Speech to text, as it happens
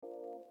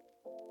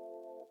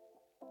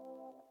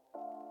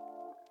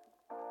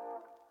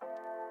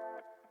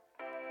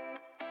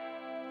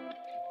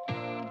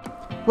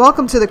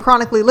Welcome to the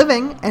Chronically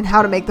Living and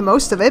How to Make the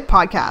Most of It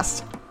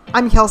podcast.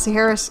 I'm Kelsey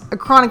Harris, a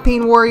chronic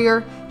pain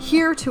warrior,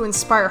 here to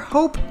inspire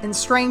hope and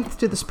strength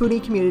to the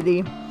Spoonie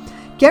community.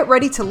 Get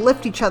ready to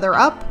lift each other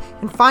up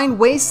and find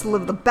ways to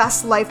live the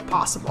best life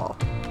possible.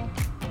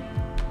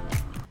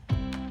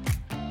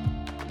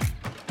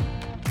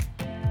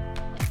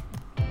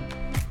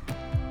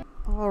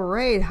 All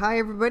right. Hi,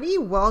 everybody.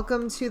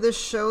 Welcome to the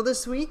show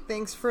this week.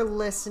 Thanks for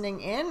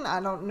listening in. I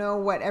don't know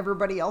what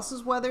everybody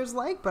else's weather's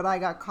like, but I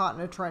got caught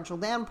in a torrential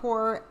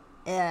downpour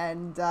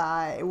and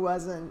it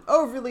wasn't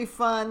overly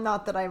fun.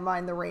 Not that I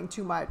mind the rain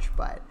too much,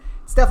 but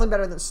it's definitely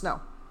better than snow.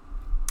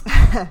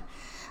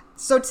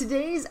 So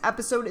today's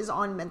episode is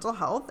on mental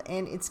health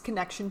and its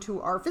connection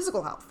to our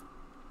physical health.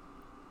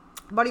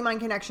 Body-mind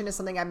connection is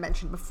something I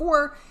mentioned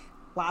before.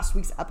 Last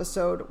week's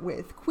episode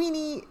with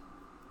Queenie,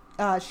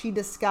 she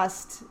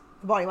discussed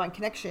the body-mind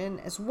connection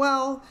as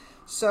well.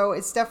 So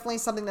it's definitely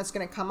something that's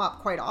going to come up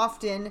quite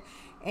often.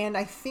 And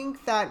I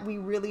think that we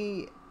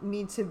really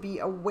need to be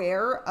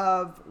aware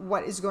of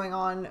what is going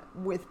on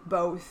with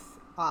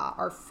both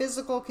our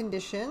physical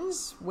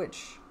conditions,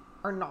 which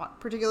are not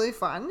particularly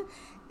fun,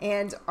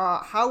 and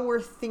how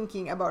we're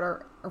thinking about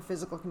our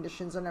physical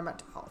conditions and our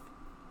mental health.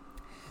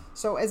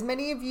 So as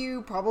many of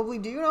you probably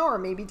do know, or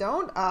maybe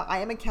don't, I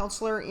am a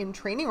counselor in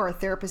training or a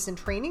therapist in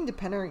training,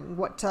 depending on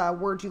what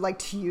word you like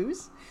to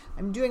use.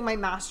 I'm doing my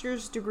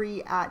master's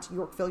degree at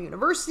Yorkville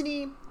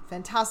University.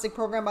 Fantastic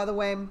program, by the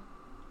way. And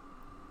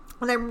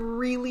I'm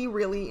really,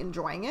 really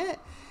enjoying it.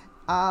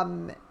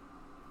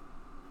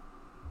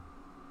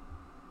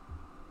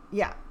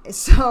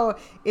 So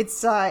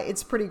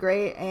it's pretty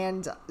great.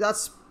 And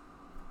that's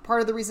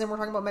part of the reason we're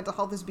talking about mental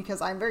health, is because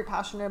I'm very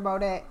passionate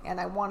about it. And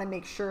I want to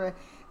make sure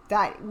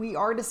that we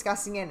are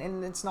discussing it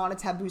and it's not a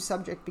taboo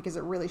subject, because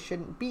it really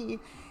shouldn't be.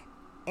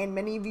 And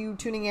many of you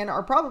tuning in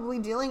are probably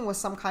dealing with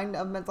some kind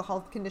of mental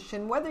health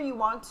condition, whether you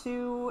want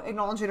to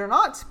acknowledge it or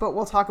not, but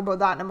we'll talk about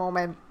that in a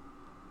moment.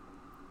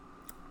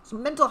 So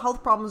mental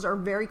health problems are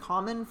very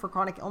common for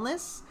chronic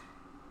illness.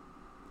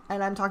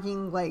 And I'm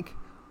talking like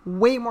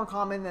way more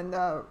common than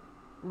the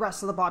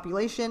rest of the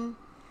population.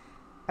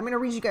 I'm going to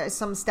read you guys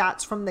some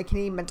stats from the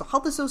Canadian Mental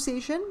Health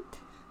Association.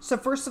 So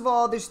first of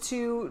all, there's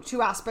two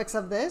aspects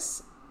of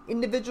this.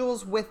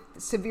 Individuals with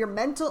severe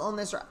mental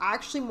illness are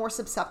actually more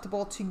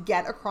susceptible to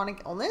get a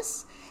chronic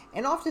illness.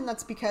 And often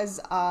that's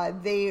because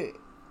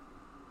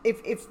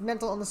if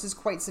mental illness is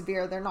quite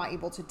severe, they're not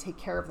able to take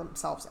care of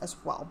themselves as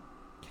well.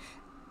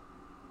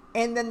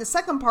 And then the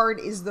second part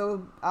is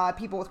though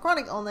people with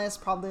chronic illness,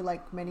 probably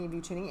like many of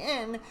you tuning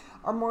in,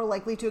 are more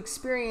likely to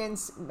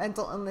experience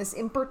mental illness,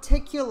 in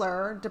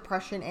particular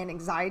depression and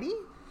anxiety.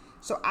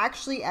 So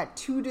actually at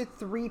 2 to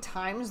 3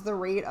 times the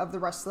rate of the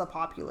rest of the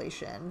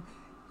population.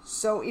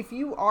 So if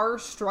you are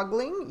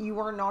struggling, you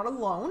are not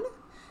alone.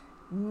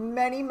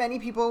 Many, many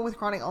people with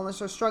chronic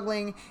illness are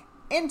struggling.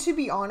 And to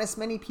be honest,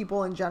 many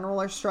people in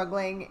general are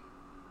struggling.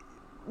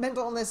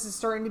 Mental illness is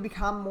starting to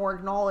become more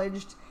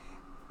acknowledged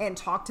and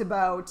talked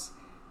about,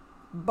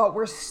 but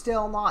we're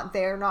still not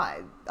there.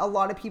 A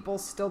lot of people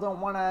still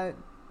don't want to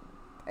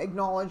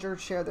acknowledge or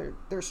share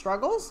their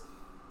struggles.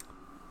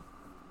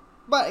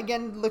 But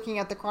again, looking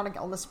at the chronic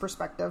illness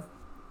perspective,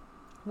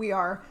 we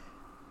are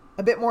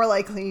a bit more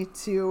likely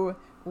to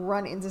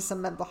run into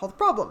some mental health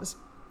problems.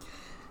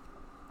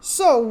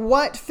 So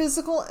what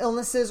physical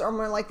illnesses are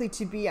more likely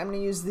to be, I'm going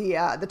to use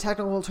the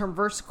technical term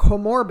first,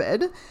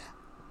 comorbid,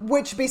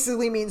 which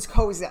basically means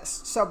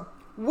coexist. So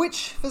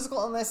which physical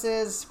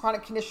illnesses,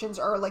 chronic conditions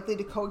are likely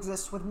to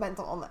coexist with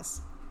mental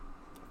illness?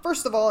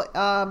 First of all,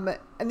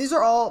 and these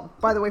are all,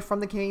 by the way,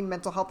 from the Canadian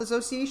Mental Health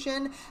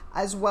Association,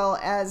 as well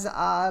as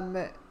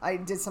I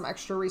did some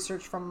extra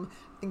research from,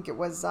 I think it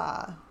was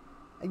a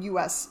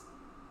U.S.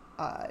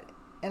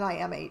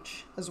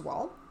 NIMH as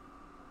well.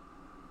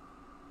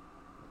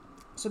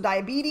 So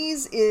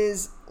diabetes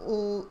is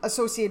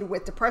associated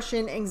with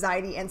depression,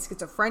 anxiety, and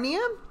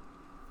schizophrenia.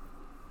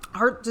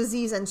 Heart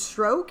disease and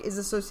stroke is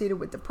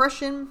associated with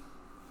depression.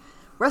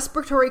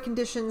 Respiratory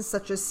conditions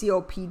such as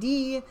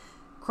COPD,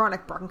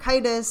 chronic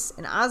bronchitis,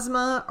 and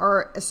asthma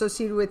are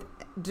associated with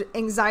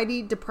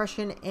anxiety,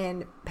 depression,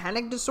 and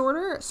panic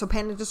disorder. So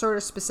panic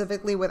disorder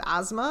specifically with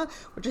asthma,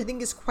 which I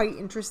think is quite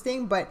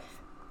interesting, but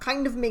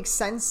kind of makes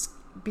sense,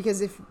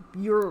 because if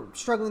you're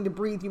struggling to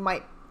breathe, you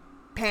might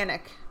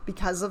panic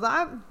because of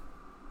that.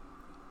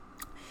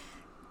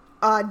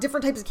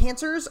 Different types of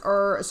cancers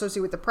are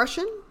associated with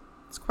depression.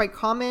 It's quite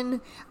common.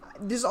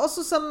 There's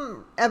also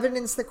some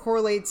evidence that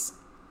correlates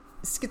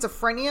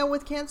schizophrenia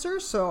with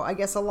cancer. So I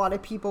guess a lot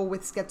of people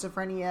with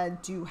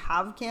schizophrenia do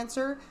have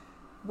cancer,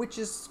 which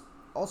is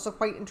also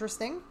quite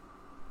interesting.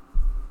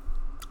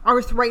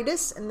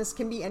 Arthritis, and this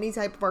can be any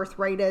type of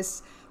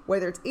arthritis,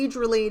 whether it's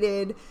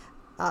age-related,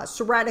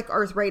 psoriatic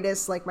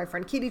arthritis, like my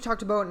friend Katie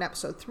talked about in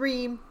episode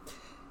 3,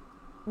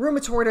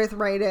 rheumatoid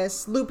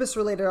arthritis,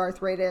 lupus-related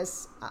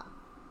arthritis.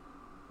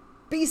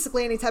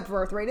 Basically, any type of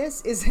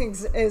arthritis is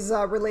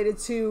related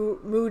to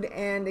mood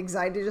and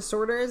anxiety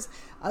disorders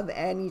of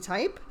any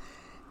type.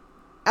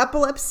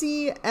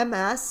 Epilepsy,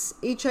 MS,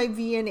 HIV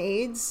and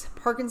AIDS,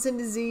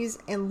 Parkinson's disease,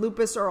 and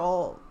lupus are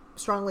all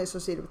strongly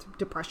associated with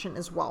depression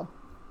as well.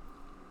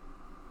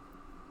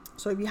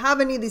 So if you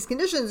have any of these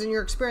conditions and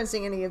you're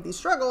experiencing any of these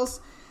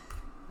struggles,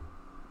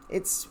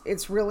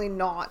 it's really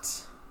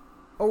not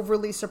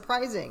overly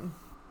surprising.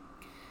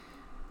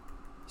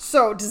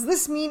 So does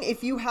this mean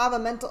if you have a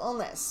mental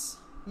illness,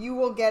 you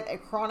will get a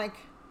chronic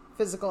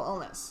physical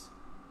illness?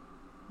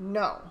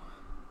 No.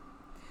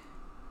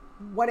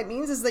 What it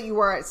means is that you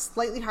are at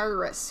slightly higher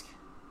risk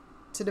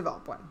to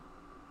develop one.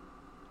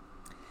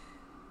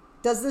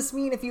 Does this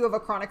mean if you have a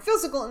chronic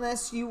physical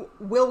illness, you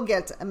will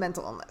get a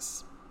mental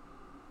illness?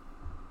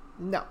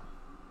 No.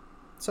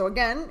 So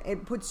again,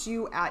 it puts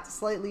you at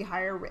slightly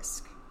higher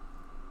risk.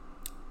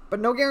 But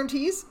no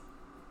guarantees.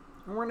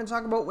 And we're going to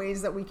talk about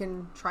ways that we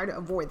can try to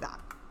avoid that.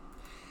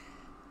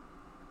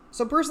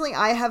 So personally,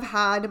 I have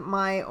had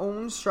my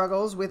own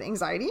struggles with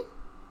anxiety.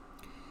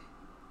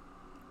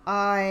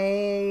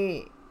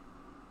 I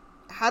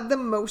had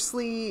them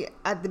mostly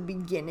at the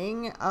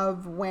beginning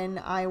of when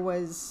I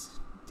was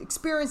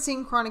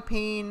experiencing chronic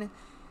pain,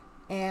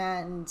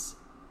 and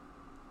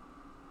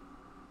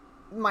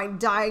my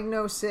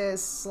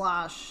diagnosis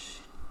slash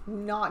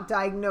not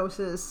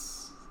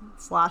diagnosis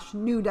slash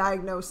new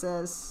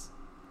diagnosis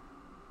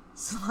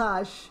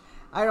slash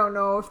I don't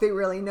know if they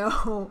really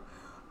know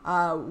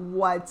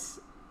what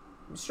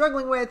I'm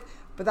struggling with,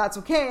 but that's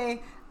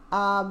okay.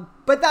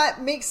 But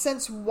that makes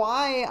sense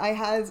why I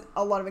had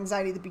a lot of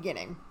anxiety at the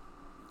beginning.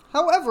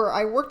 However,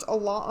 I worked a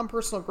lot on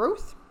personal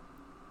growth,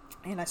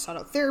 and I sought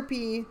out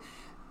therapy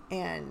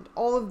and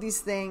all of these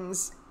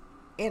things,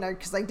 and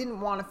because I didn't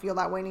want to feel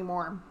that way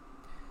anymore.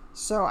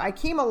 So I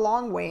came a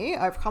long way.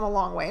 I've come a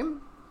long way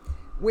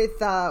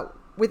with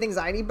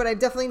anxiety, but I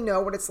definitely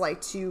know what it's like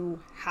to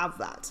have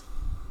that.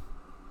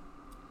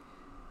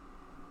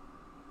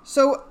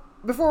 So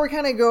before we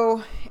kind of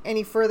go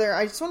any further,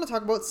 I just want to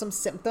talk about some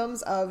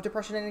symptoms of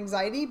depression and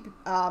anxiety,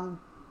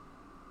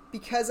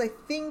 because I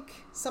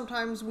think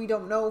sometimes we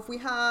don't know if we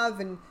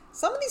have, and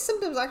some of these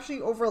symptoms actually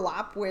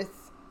overlap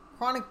with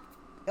chronic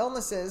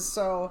illnesses.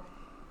 So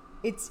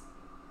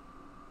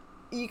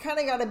you kind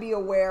of got to be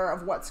aware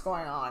of what's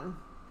going on.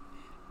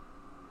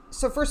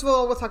 So first of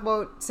all, we'll talk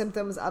about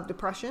symptoms of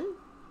depression.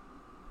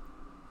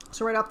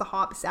 So right off the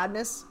hop,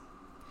 sadness,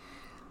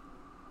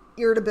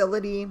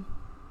 irritability,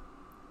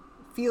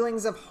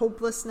 feelings of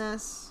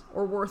hopelessness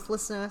or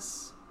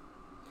worthlessness,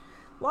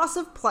 loss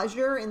of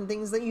pleasure in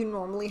things that you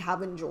normally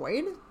have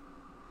enjoyed,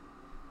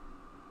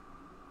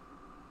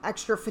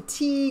 extra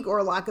fatigue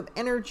or lack of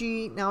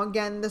energy. Now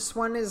again, this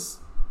one is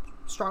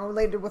strongly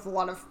related with a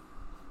lot of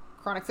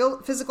chronic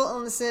physical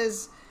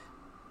illnesses,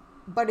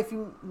 but if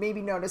you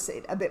maybe notice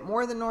it a bit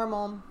more than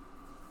normal,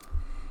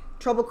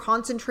 trouble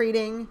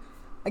concentrating,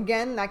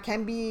 again, that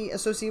can be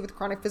associated with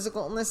chronic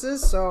physical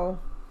illnesses, so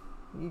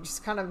you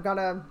just kind of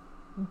gotta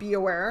be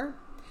aware.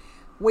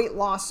 Weight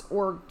loss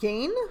or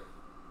gain,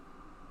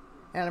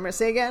 and I'm going to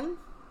say again,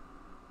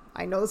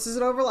 I know this is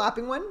an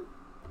overlapping one.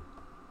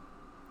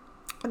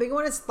 A big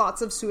one is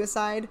thoughts of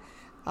suicide,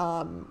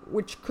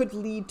 which could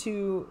lead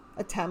to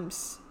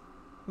attempts.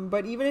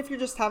 But even if you're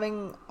just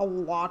having a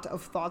lot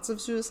of thoughts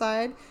of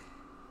suicide,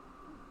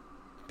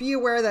 be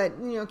aware that,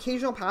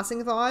 occasional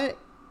passing thought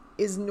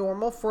is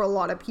normal for a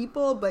lot of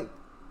people, but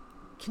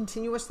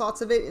continuous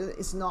thoughts of it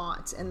is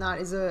not. And that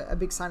is a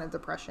big sign of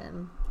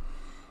depression.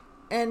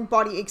 And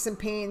body aches and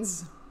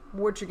pains,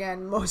 which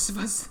again, most of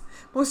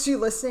you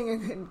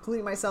listening,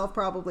 including myself,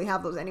 probably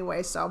have those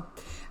anyway. So,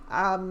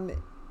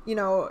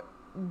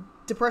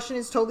 depression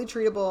is totally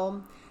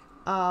treatable.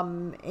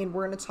 And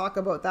we're going to talk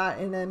about that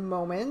in a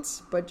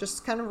moment, but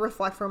just kind of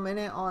reflect for a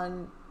minute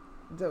on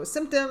those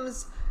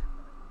symptoms,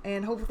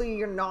 and hopefully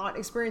you're not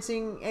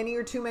experiencing any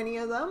or too many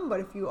of them.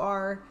 But if you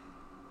are,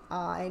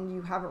 and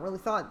you haven't really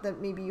thought that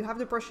maybe you have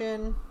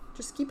depression,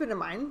 just keep it in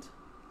mind.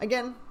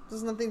 Again,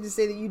 there's nothing to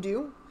say that you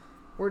do.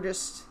 We're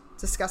just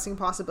discussing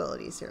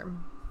possibilities here.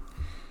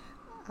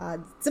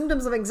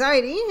 Symptoms of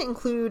anxiety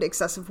include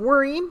excessive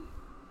worry,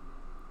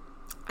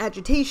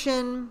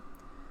 agitation,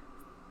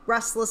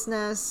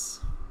 restlessness,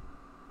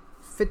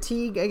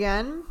 fatigue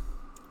again,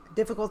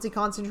 difficulty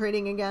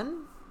concentrating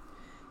again,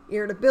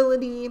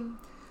 irritability,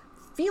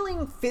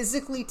 feeling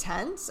physically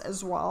tense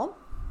as well,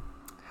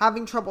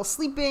 having trouble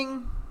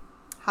sleeping,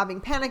 having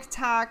panic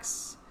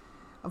attacks,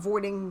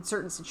 avoiding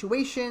certain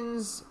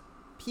situations,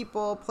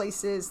 people,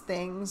 places,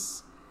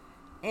 things,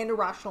 and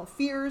irrational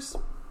fears.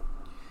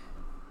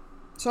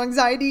 So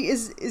anxiety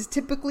is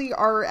typically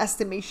our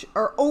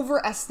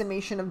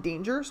overestimation of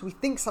danger. So we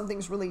think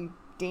something's really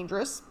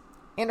dangerous,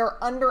 and our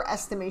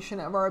underestimation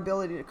of our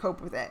ability to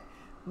cope with it.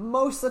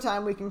 Most of the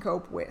time we can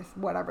cope with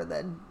whatever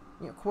the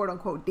quote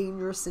unquote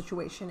dangerous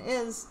situation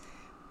is,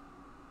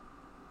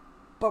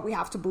 but we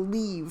have to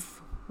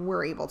believe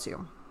we're able to.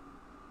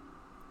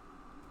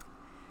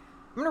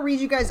 I'm going to read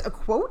you guys a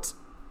quote.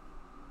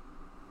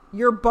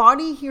 Your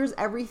body hears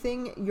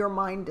everything your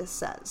mind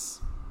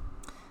says.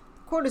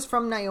 The quote is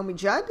from Naomi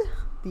Judd,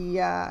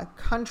 the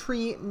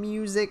country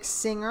music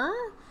singer.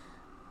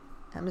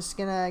 I'm just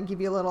gonna give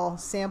you a little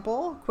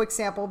sample, quick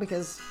sample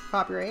because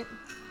copyright.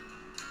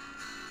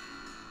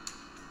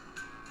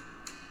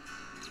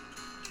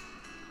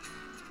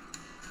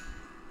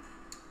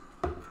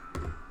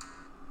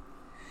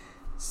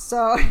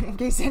 So, in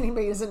case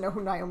anybody doesn't know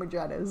who Naomi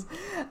Judd is,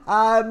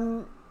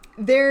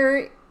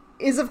 there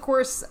is, of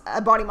course, a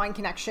body-mind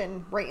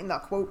connection right in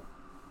that quote.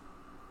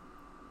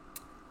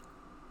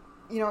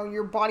 You know,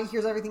 your body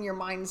hears everything your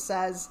mind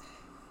says.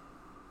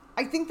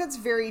 I think that's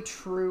very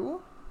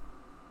true.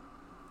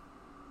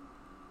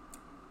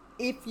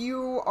 If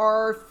you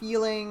are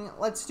feeling,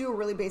 let's do a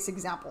really basic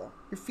example.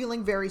 You're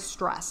feeling very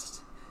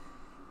stressed.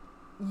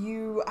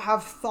 You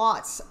have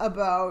thoughts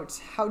about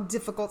how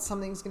difficult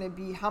something's going to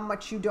be, how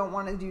much you don't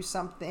want to do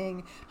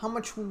something, how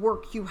much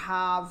work you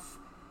have.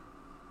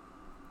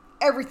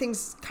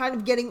 Everything's kind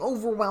of getting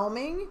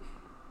overwhelming.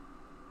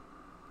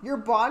 Your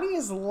body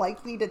is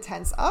likely to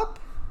tense up.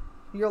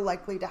 You're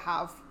likely to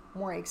have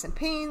more aches and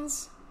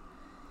pains.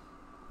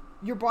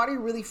 Your body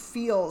really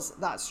feels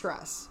that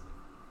stress.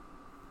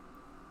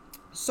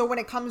 So when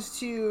it comes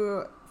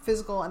to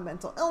physical and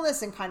mental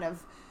illness and kind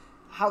of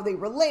how they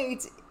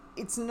relate,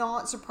 it's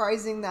not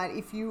surprising that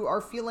if you are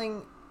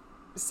feeling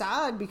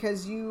sad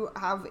because you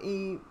have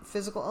a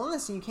physical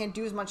illness and you can't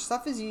do as much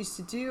stuff as you used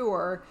to do,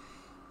 or,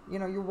 you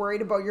know, you're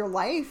worried about your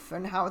life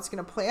and how it's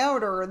going to play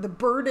out, or the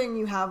burden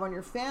you have on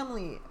your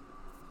family,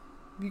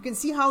 you can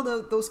see how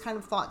those kind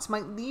of thoughts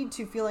might lead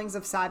to feelings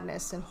of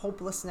sadness and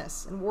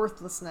hopelessness and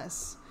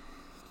worthlessness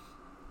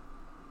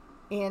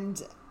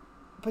and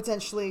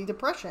potentially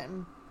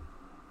depression.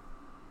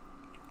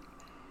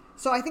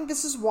 So I think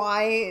this is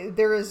why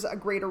there is a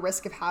greater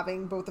risk of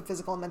having both the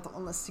physical and mental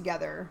illness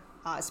together,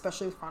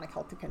 especially with chronic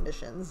health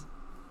conditions.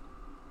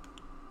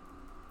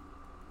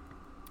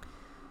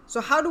 So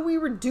how do we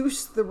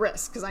reduce the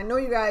risk? Because I know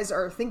you guys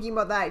are thinking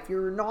about that. If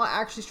you're not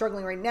actually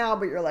struggling right now,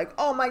 but you're like,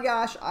 oh my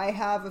gosh, I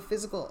have a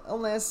physical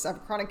illness, I have a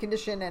chronic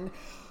condition, and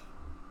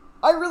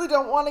I really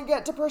don't want to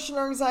get depression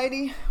or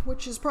anxiety,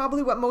 which is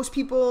probably what most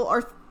people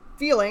are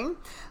feeling.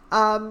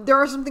 There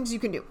are some things you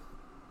can do.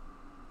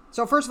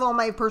 So first of all,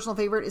 my personal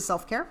favorite is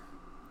self-care,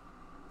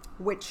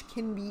 which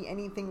can be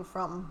anything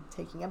from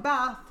taking a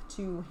bath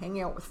to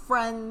hanging out with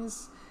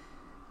friends,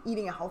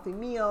 eating a healthy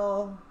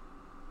meal,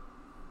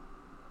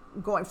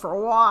 going for a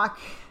walk.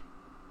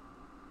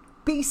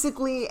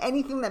 Basically,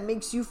 anything that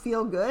makes you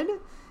feel good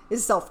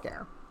is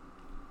self-care.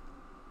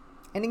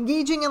 And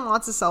engaging in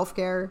lots of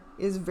self-care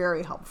is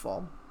very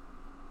helpful.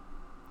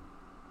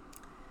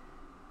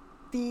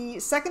 The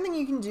second thing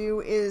you can do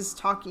is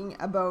talking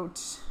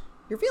about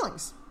your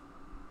feelings.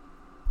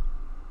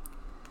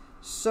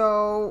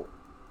 So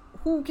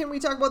who can we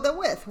talk about that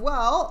with?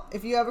 Well,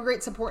 if you have a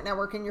great support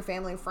network in your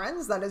family and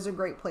friends, that is a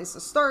great place to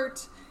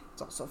start.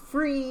 It's also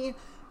free.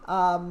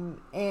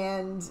 And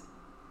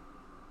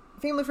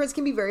family and friends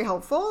can be very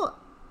helpful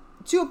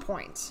to a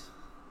point.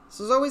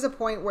 So there's always a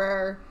point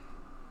where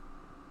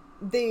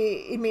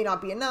it may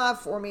not be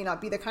enough or may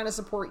not be the kind of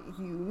support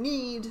you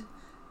need.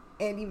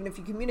 And even if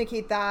you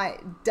communicate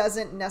that, it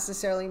doesn't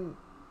necessarily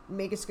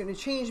make it's going to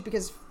change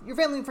because your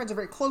family and friends are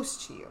very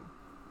close to you.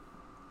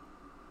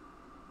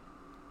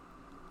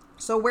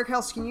 So where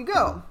else can you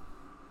go?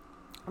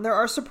 There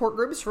are support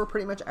groups for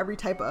pretty much every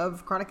type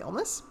of chronic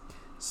illness.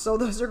 So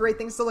those are great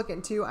things to look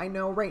into. I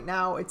know right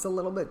now it's a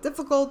little bit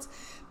difficult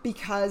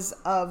because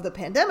of the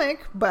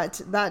pandemic,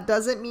 but that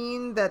doesn't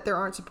mean that there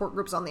aren't support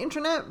groups on the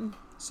internet.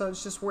 So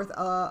it's just worth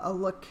a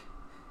look,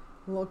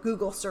 a little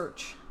Google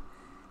search,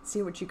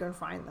 see what you can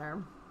find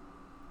there.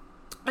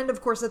 And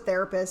of course, a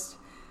therapist,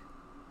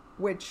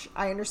 which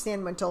I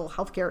understand mental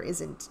health care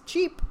isn't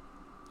cheap,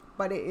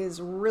 but it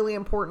is really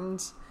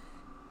important.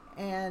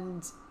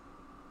 And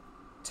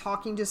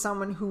talking to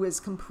someone who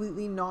is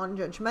completely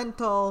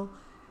non-judgmental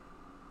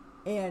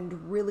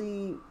and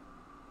really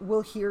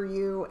will hear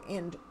you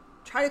and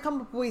try to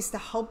come up with ways to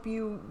help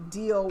you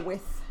deal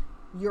with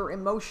your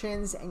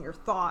emotions and your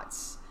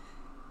thoughts,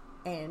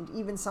 and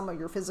even some of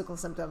your physical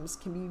symptoms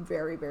can be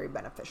very, very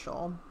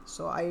beneficial.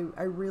 So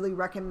I really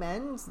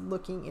recommend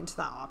looking into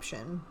that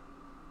option.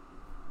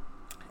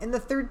 And the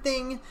third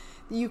thing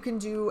that you can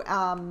do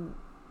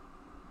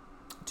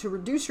to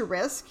reduce your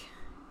risk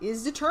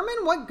is determine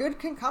what good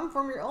can come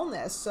from your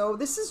illness. So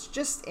this is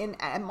just a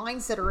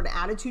mindset or an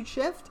attitude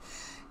shift.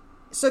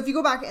 So if you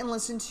go back and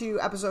listen to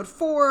episode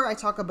 4, I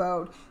talk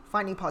about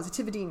finding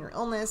positivity in your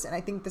illness. And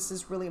I think this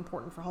is really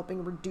important for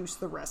helping reduce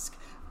the risk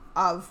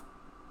of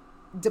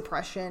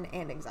depression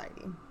and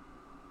anxiety.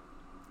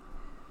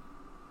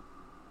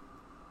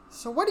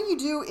 So what do you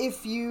do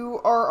if you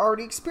are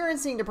already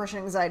experiencing depression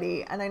and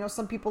anxiety? And I know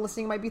some people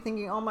listening might be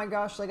thinking, oh my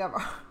gosh, like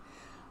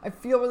I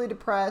feel really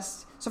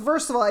depressed. So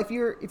first of all, if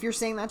you're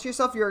saying that to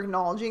yourself, you're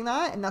acknowledging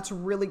that, and that's a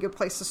really good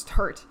place to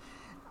start.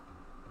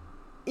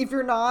 If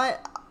you're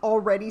not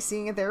already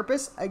seeing a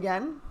therapist,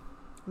 again,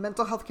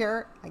 mental health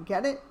care, I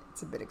get it.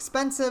 It's a bit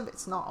expensive.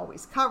 It's not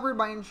always covered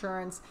by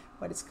insurance,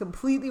 but it's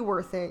completely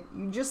worth it.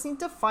 You just need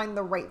to find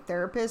the right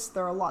therapist.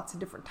 There are lots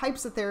of different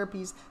types of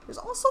therapies. There's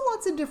also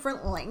lots of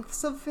different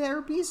lengths of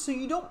therapies.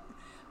 So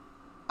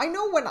I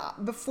know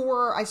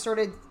before I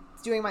started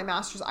doing my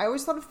master's, I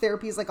always thought of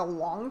therapy as like a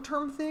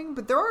long-term thing,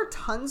 but there are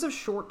tons of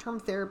short-term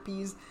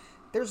therapies.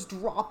 There's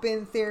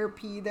drop-in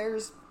therapy.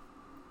 There's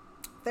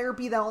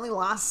therapy that only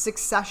lasts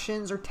 6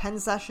 sessions or 10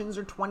 sessions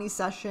or 20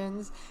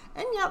 sessions.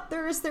 And yeah,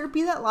 there is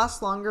therapy that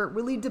lasts longer. It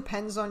really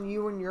depends on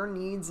you and your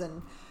needs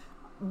and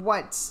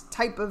what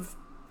type of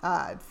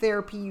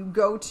therapy you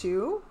go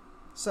to.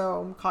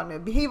 So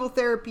cognitive behavioral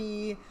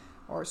therapy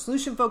or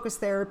solution-focused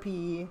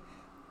therapy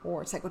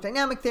or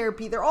psychodynamic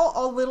therapy, they're all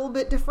a little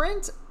bit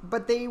different,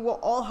 but they will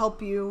all help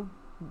you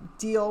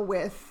deal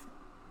with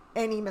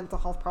any mental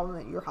health problem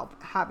that you're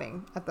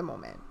having at the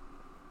moment,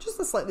 just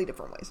in slightly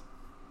different ways.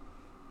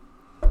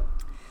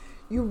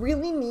 You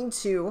really need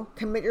to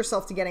commit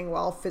yourself to getting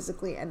well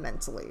physically and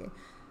mentally.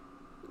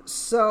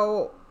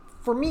 So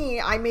for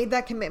me, I made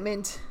that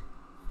commitment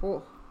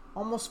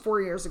almost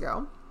 4 years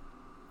ago.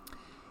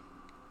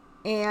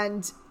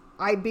 And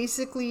I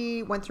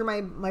basically went through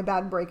my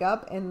bad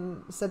breakup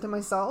and said to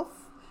myself,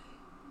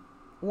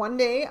 one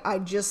day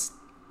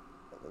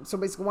so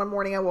basically one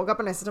morning I woke up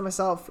and I said to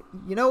myself,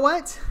 you know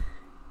what?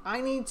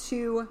 I need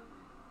to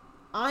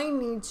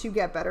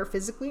get better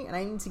physically and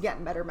I need to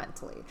get better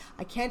mentally.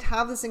 I can't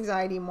have this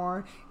anxiety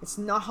anymore. It's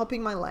not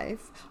helping my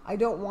life. I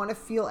don't want to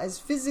feel as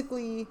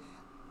physically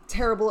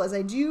terrible as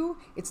I do.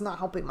 It's not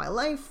helping my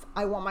life.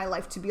 I want my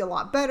life to be a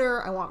lot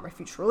better. I want my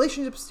future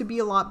relationships to be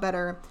a lot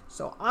better.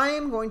 So I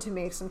am going to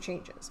make some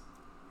changes.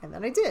 And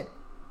then I did.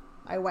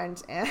 I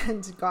went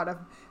and got a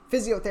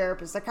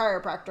physiotherapist, a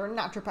chiropractor, a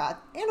naturopath,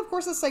 and of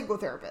course a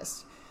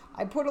psychotherapist.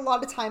 I put a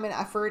lot of time and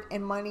effort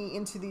and money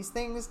into these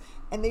things,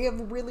 and they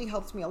have really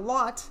helped me a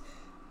lot.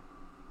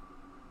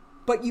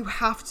 But you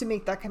have to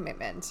make that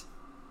commitment.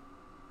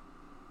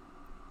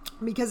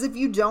 Because if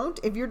you don't,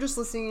 if you're just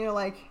listening and you're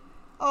like,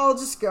 oh,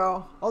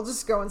 I'll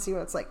just go and see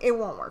what it's like, it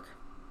won't work.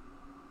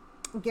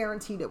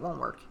 Guaranteed it won't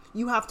work.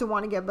 You have to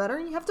want to get better,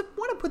 and you have to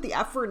want to put the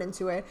effort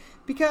into it,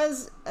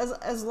 because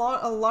as a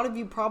lot of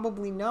you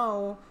probably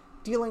know,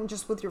 dealing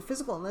just with your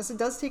physical illness, it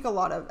does take a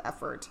lot of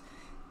effort.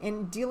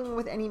 And dealing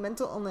with any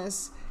mental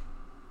illness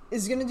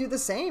is going to do the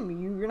same.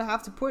 You're going to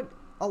have to put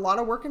a lot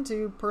of work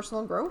into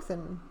personal growth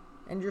and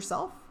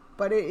yourself,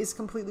 but it is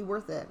completely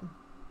worth it.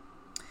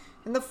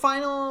 And the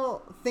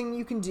final thing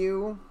you can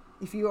do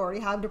if you already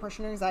have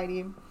depression or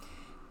anxiety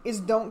is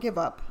don't give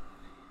up.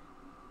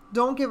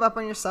 Don't give up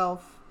on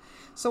yourself.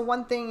 So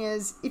one thing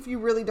is, if you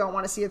really don't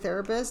want to see a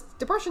therapist,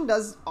 depression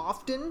does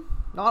often,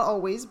 not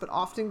always, but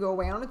often go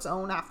away on its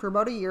own after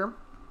about a year.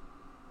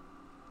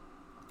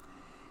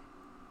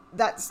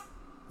 That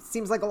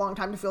seems like a long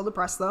time to feel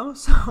depressed though.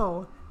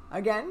 So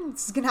again,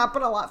 this can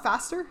happen a lot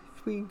faster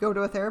if we go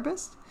to a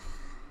therapist.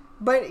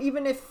 But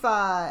even if,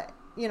 I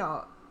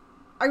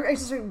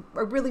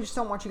really just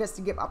don't want you guys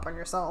to give up on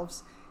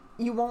yourselves.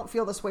 You won't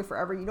feel this way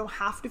forever. You don't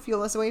have to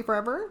feel this way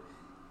forever,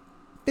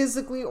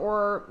 physically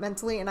or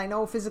mentally. And I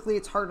know physically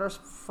it's harder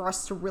for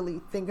us to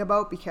really think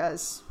about,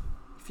 because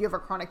if you have a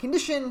chronic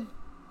condition,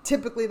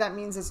 typically that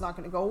means it's not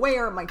going to go away,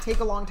 or it might take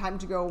a long time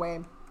to go away.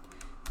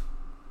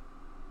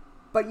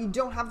 But you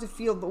don't have to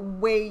feel the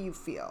way you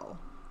feel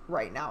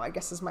right now, I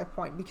guess is my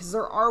point, because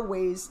there are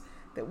ways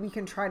that we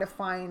can try to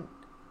find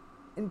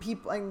in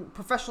people and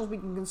professionals we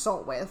can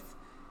consult with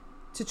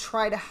to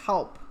try to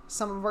help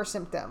some of our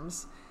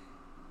symptoms.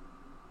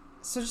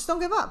 So just don't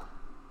give up.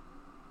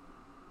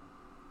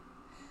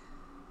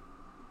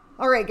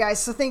 All right, guys.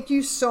 So thank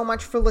you so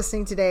much for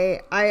listening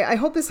today. I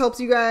hope this helps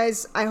you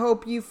guys. I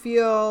hope you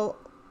feel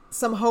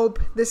some hope.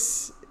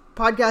 This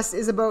podcast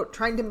is about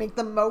trying to make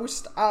the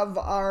most of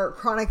our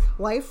chronic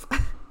life.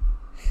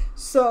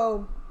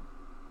 So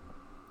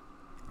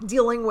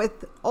dealing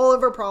with all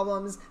of our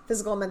problems,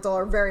 physical and mental,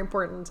 are very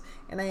important.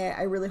 And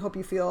I really hope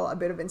you feel a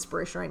bit of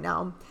inspiration right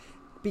now,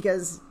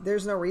 because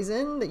there's no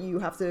reason that you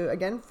have to,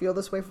 again, feel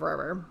this way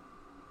forever.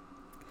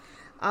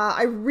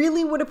 I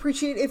really would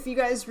appreciate if you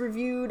guys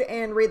reviewed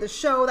and rate the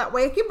show. That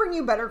way I can bring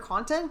you better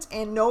content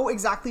and know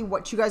exactly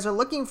what you guys are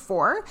looking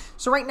for.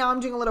 So right now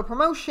I'm doing a little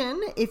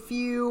promotion. If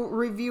you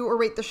review or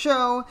rate the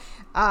show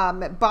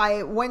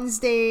by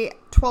Wednesday,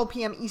 12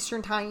 p.m.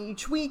 Eastern time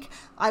each week,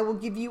 I will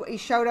give you a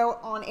shout out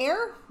on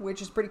air,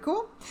 which is pretty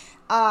cool.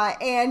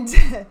 And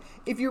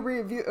if you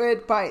review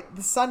it by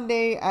the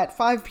Sunday at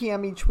 5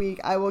 p.m. each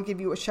week, I will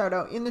give you a shout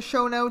out in the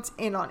show notes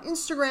and on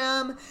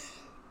Instagram.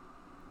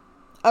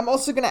 I'm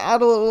also going to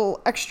add a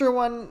little extra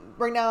one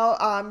right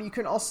now. You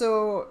can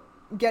also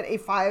get a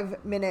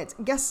 5-minute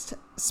guest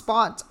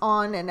spot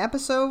on an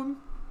episode.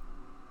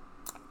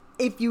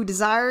 If you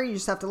desire, you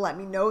just have to let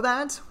me know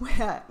that,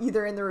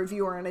 either in the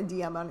review or in a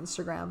DM on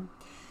Instagram.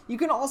 You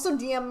can also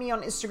DM me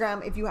on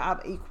Instagram if you have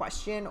a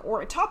question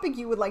or a topic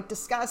you would like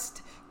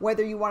discussed,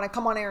 whether you want to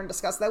come on air and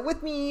discuss that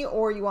with me,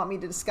 or you want me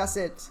to discuss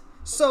it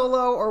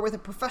solo or with a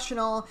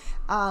professional.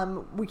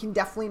 We can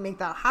definitely make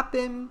that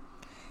happen.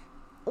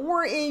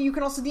 Or you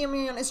can also DM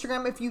me on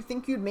Instagram if you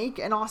think you'd make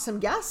an awesome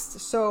guest.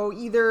 So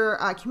either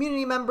a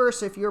community member,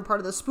 so if you're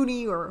part of the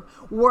Spoonie or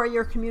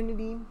Warrior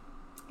community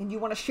and you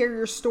want to share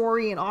your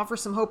story and offer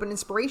some hope and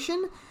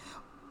inspiration,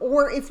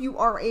 Or if you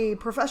are a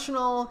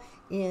professional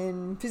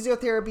in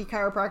physiotherapy,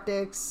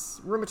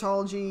 chiropractics,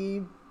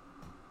 rheumatology,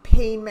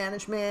 pain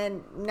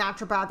management,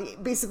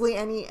 naturopathy, basically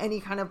any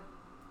kind of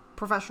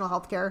professional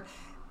healthcare,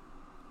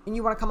 and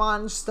you want to come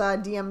on, just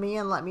DM me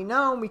and let me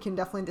know. We can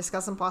definitely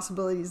discuss some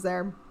possibilities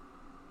there.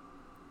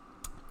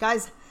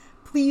 Guys,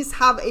 please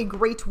have a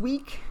great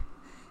week.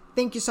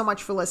 Thank you so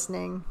much for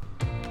listening.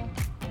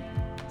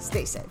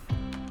 Stay safe.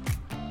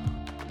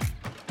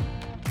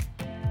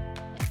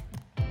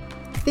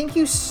 Thank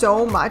you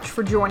so much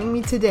for joining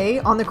me today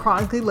on the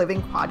Chronically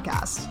Living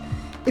podcast.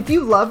 If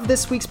you love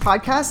this week's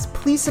podcast,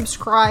 please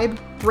subscribe,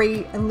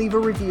 rate, and leave a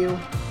review.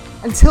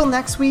 Until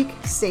next week,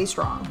 stay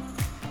strong.